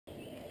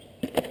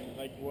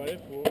Like, what if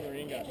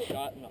Wolverine got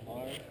shot in the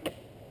arm?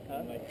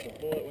 And, like, the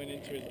bullet went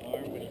into his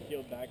arm, but he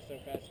healed back so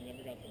fast he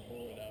never got the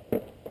bullet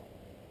out.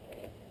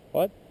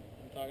 What?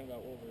 I'm talking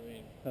about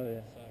Wolverine. Oh, yeah.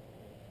 Sucked.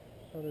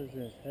 I thought it was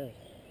in his head.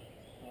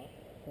 Huh?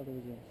 I thought it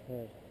was in his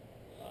head.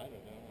 I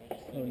don't know. I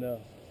just Oh, no.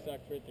 It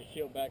sucked for it to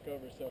heal back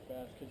over so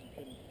fast because you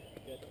couldn't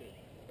get to it.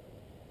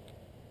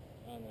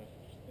 I don't know.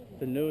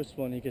 The newest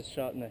one, he gets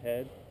shot in the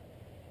head,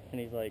 and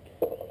he's like,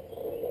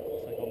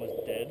 it's like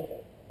almost dead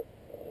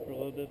for a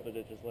little bit, but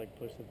it just like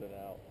pushes it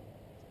out.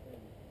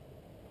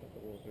 Like a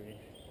Wolverine.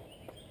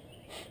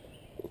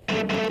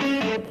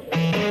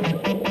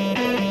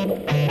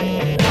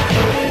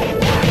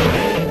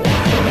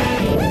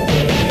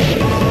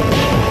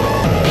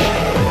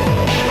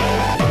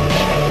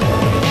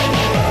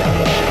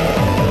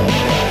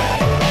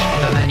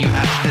 The menu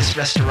at this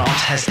restaurant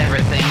has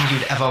everything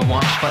you'd ever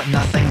want, but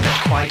nothing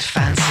that quite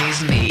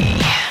fancies me.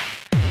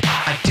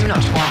 I do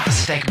not want the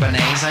steak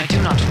béarnaise, I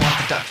do not want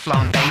the duck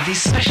flambé.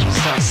 These specials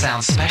don't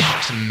sound special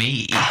to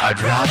me. I'd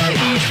rather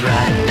eat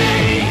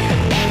Randy.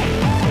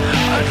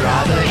 I'd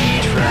rather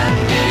eat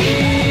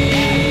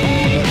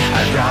Randy.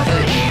 I'd rather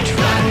eat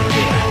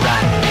Randy.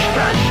 Randy,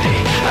 Randy.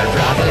 I'd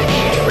rather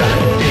eat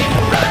Randy.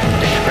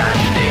 Randy,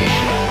 Randy.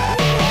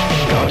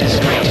 God is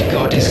great,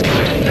 God is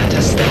good. Let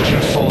us thank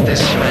him for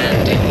this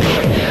Randy.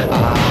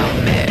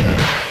 Amen.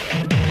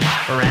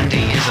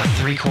 Randy is a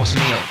 3-course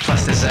meal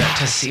plus dessert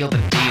to seal the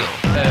deal.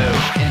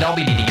 Oh, and I'll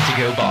be needing a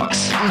to-go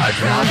box. I'd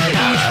rather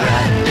eat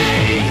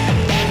Randy.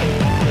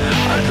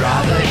 I'd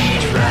rather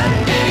eat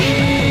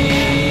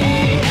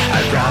Randy.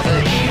 I'd rather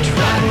eat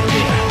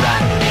Randy.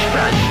 Randy,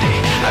 Randy.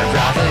 I'd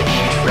rather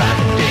eat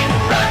Randy.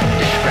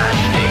 Randy,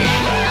 Randy.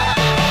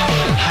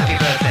 Happy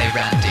birthday,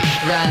 Randy.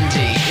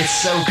 Randy, it's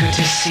so good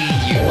to see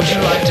you. Would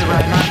you like to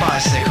ride my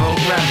bicycle?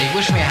 Randy,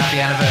 wish me a happy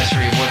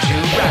anniversary, would you?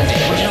 Randy,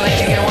 would you like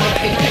to go on a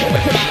picnic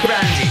with me?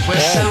 Randy, we're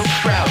so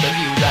proud of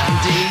you,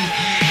 Randy.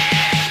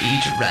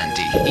 Eat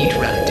Randy, eat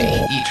Randy,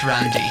 eat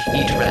Randy,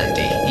 eat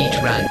Randy, eat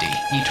Randy,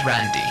 eat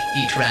Randy,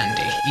 eat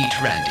Randy, eat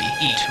Randy,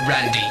 eat Randy, eat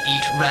Randy,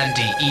 eat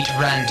Randy, eat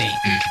Randy,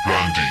 eat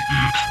Randy.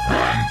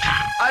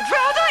 I'd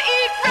rather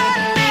eat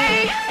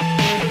Randy.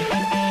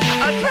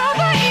 I'd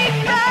rather eat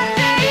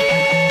Randy.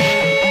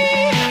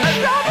 I'd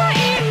rather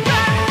eat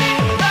Randy,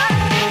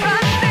 Randy,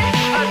 Randy.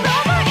 I'd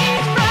rather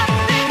eat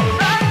Randy,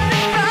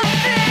 Randy,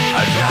 Randy.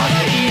 I'd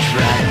rather eat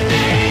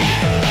Randy.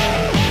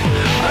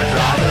 I'd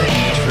rather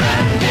eat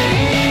Randy.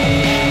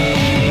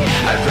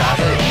 I'd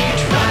rather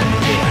eat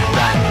Randy,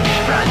 Randy,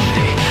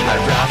 Randy.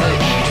 I'd rather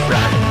eat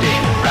Randy,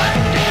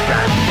 Randy,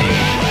 Randy.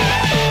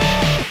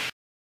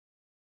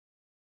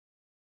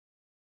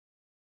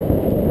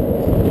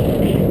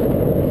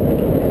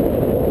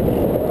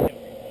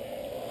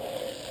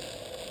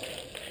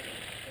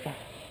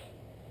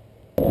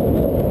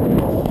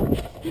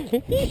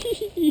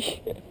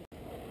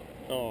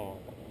 Oh.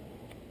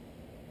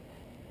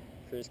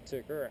 Chris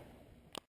took her out.